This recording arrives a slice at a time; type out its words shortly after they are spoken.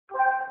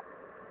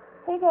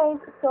Hey guys,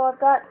 so I've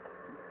got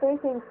three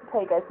things to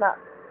tell you guys, not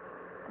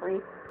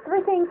three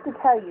things to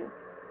tell you.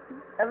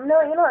 No,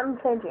 you know what, I'm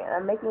changing it,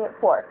 I'm making it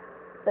four.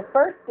 The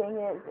first thing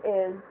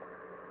is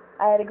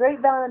I had a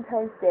great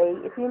Valentine's Day.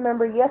 If you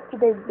remember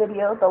yesterday's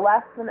video, the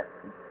last minute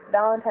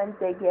Valentine's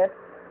Day gift,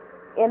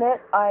 in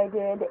it I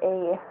did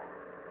a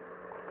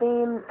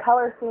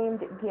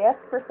color-themed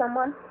gift for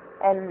someone,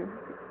 and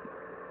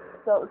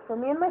so it was for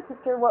me and my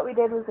sister. What we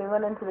did was we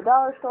went into the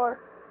dollar store,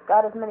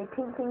 got as many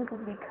pink things as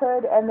we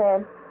could, and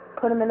then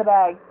put them in a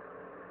bag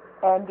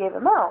and gave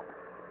them out.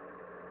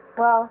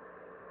 Well,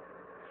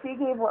 she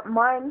gave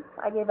mine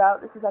I gave out.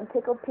 This is I'm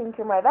tickled pink,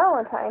 you're my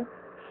Valentine.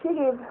 She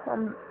gave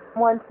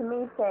one to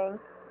me saying,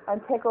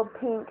 I'm tickled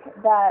pink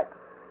that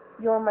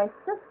you're my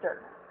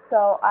sister.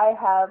 So I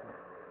have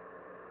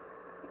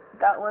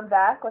got one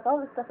back with all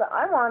the stuff that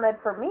I wanted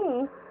for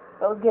me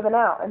that was given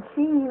out. And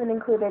she even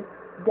included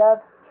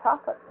Dove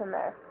chocolates in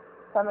there.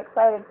 So I'm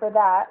excited for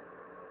that.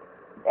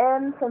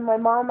 And from my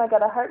mom, I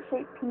got a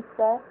heart-shaped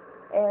pizza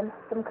and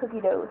some cookie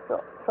dough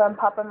from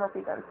Papa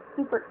Murphy's. I'm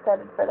super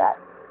excited for that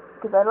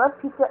because I love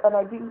pizza and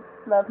I do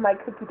love my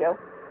cookie dough.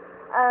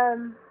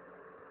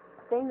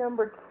 Thing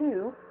number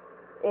two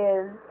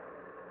is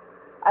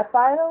I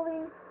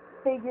finally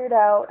figured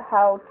out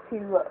how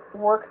to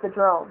work the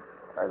drone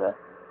or the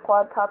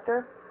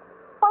quadcopter.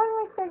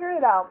 Finally figured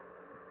it out.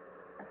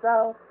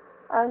 So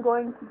I'm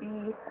going to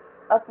be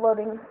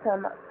uploading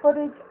some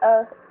footage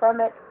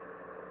from it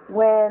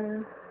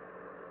when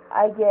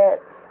I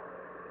get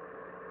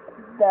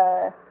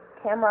the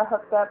camera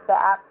hooked up, the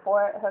app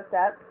for it hooked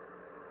up.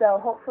 So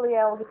hopefully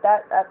I will get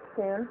that up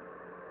soon.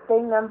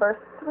 Thing number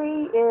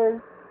three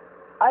is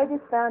I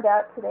just found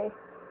out today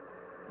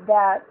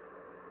that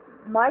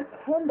my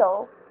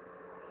Kindle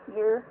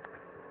here,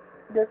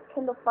 this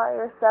Kindle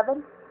Fire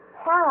 7,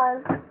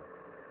 has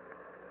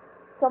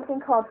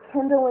something called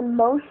Kindle in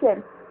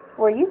Motion,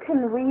 where you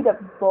can read a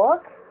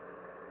book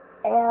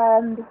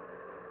and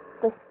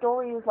the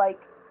story is like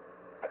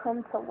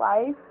come to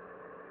life.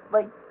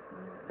 Like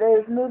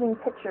there's moving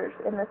pictures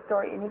in the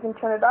story, and you can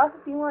turn it off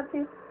if you want to.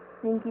 You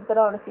can keep it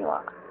on if you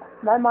want.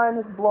 My mind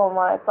was blown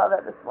when I saw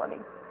that this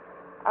morning.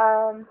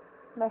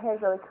 My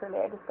hair's really curly.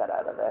 I just got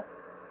out of the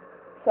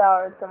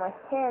shower, so my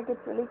hair gets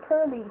really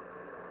curly.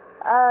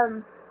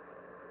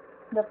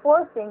 The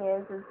fourth thing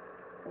is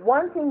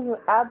one thing you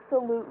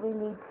absolutely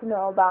need to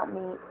know about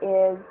me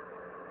is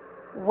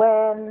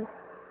when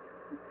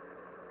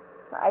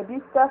I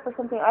do stuff or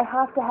something, I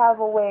have to have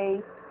a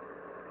way,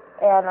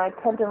 and I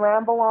tend to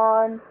ramble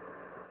on.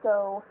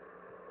 So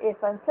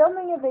if I'm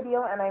filming a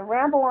video and I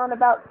ramble on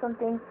about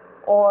something,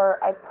 or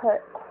I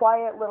put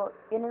quiet little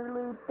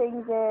interlude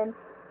things in,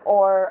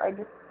 or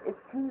it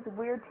seems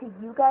weird to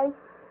you guys,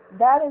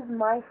 that is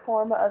my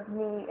form of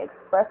me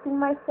expressing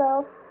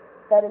myself.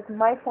 That is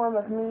my form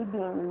of me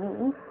being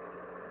me.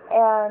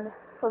 And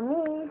for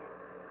me,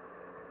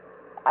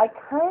 I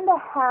kind of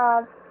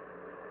have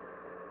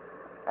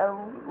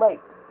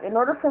in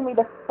order for me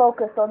to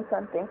focus on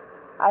something,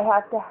 I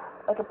have to,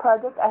 like a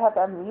project, I have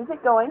to have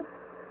music going,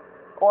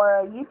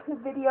 or a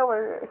YouTube video,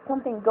 or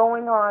something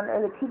going on,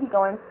 or the TV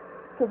going,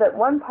 so that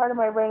one part of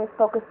my brain is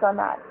focused on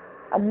that.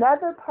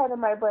 Another part of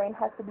my brain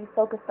has to be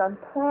focused on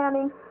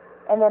planning,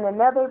 and then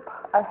another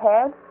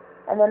ahead,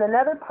 and then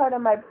another part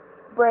of my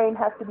brain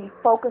has to be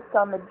focused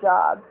on the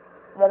job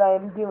that I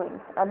am doing.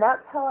 And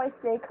that's how I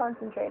stay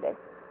concentrated.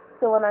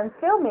 So when I'm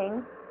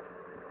filming,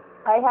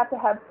 I have to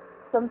have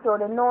some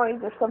sort of noise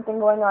or something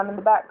going on in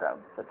the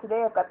background. So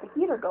today I've got the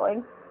heater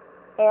going,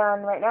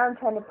 and right now I'm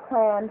trying to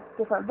plan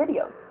different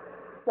videos.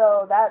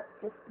 So that's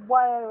just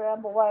why I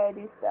ramble, why I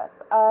do stuff.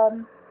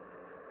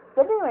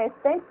 But anyways,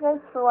 thanks guys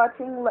for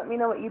watching. Let me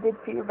know what you did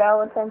for your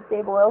Valentine's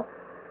Day below.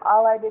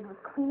 All I did was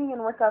cleaning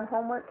and work on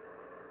homework,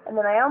 and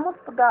then I almost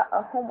forgot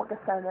a homework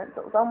assignment,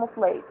 so it was almost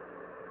late.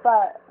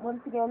 But once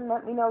again,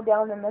 let me know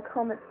down in the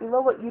comments below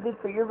what you did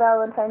for your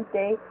Valentine's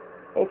Day.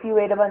 If you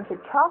ate a bunch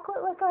of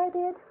chocolate like I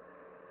did,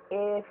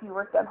 if you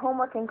worked on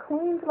homework and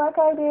cleaned like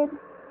I did,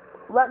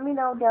 let me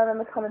know down in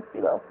the comments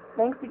below.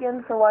 Thanks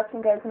again for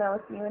watching, guys, and I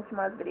will see you in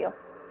tomorrow's video.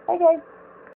 Bye, guys.